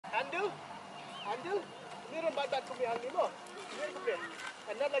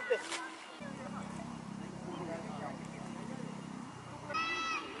And not like this.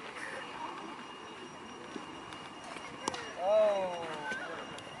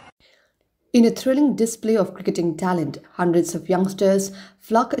 In a thrilling display of cricketing talent, hundreds of youngsters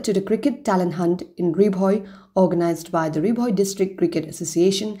flock to the cricket talent hunt in Ri Bhoi, organized by the Ri Bhoi District Cricket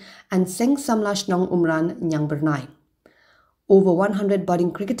Association and Seng Samlash Nong Umran Nyang Bernai. Over 100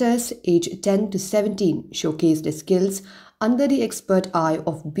 budding cricketers aged 10 to 17 showcased their skills under the expert eye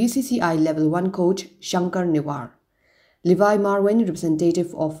of BCCI Level 1 coach Shankar Newar. Levi Marwan,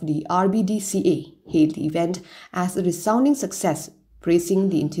 representative of the RBDCA, hailed the event as a resounding success, praising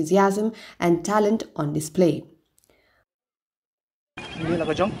the enthusiasm and talent on display.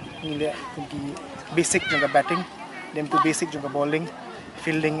 Basic juga batting, then to basic juga bowling,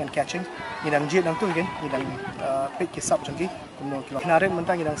 fielding and catching. Nidang jit nang tu again, nidang pick kisap jengki. Kumno kilo. Kinarin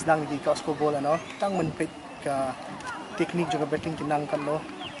mentang nidang sedang di cross ball ano, tang men pick teknik juga batting kinang kan lo.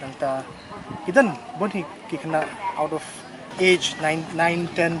 Nang ta kidan boni kikna out of age 9,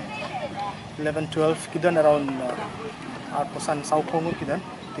 10, 11, 12 kidan around 8% sauko ngut kidan.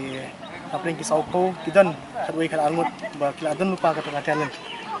 Ti napring ki sauko kidan kadway kan angut ba kiladan lupa ka talent.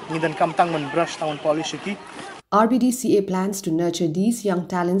 Ngidan kam tang men brush tang polish ki. RBDCA plans to nurture these young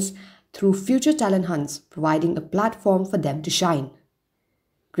talents through future talent hunts, providing a platform for them to shine.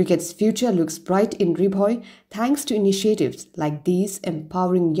 Cricket's future looks bright in Ri Bhoi thanks to initiatives like these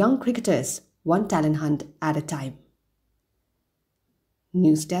empowering young cricketers, one talent hunt at a time.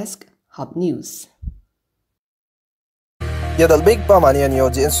 News Desk, Hub News. Yadal big pamani anyo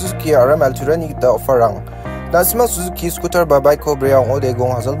jin Suzuki RML turani da ofarang. Nasima Suzuki scooter ba bike ko breang ode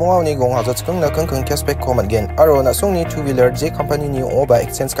gong hazal bonga ni gong hazal chkang na kang cashback ko mangen. Aro na song ni two wheeler J company ni o ba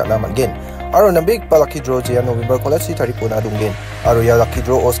exchange ka na mangen. Aro na big pa lucky draw je November college si tari puna dungen. Aro ya lucky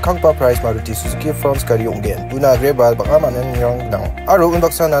draw os kang pa prize Maruti Suzuki France kari ungen. Tuna grebal baka manen yang nang. Aro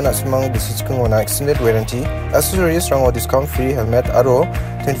unbaksa na simang bisis kang na extended warranty, accessories rango discount free helmet aro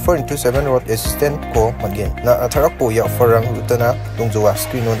 24/7 road assistant ko mangen. Na atarak po ya farang rutana dungjowa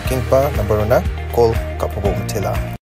screen on king pa number na call kapobo mtela.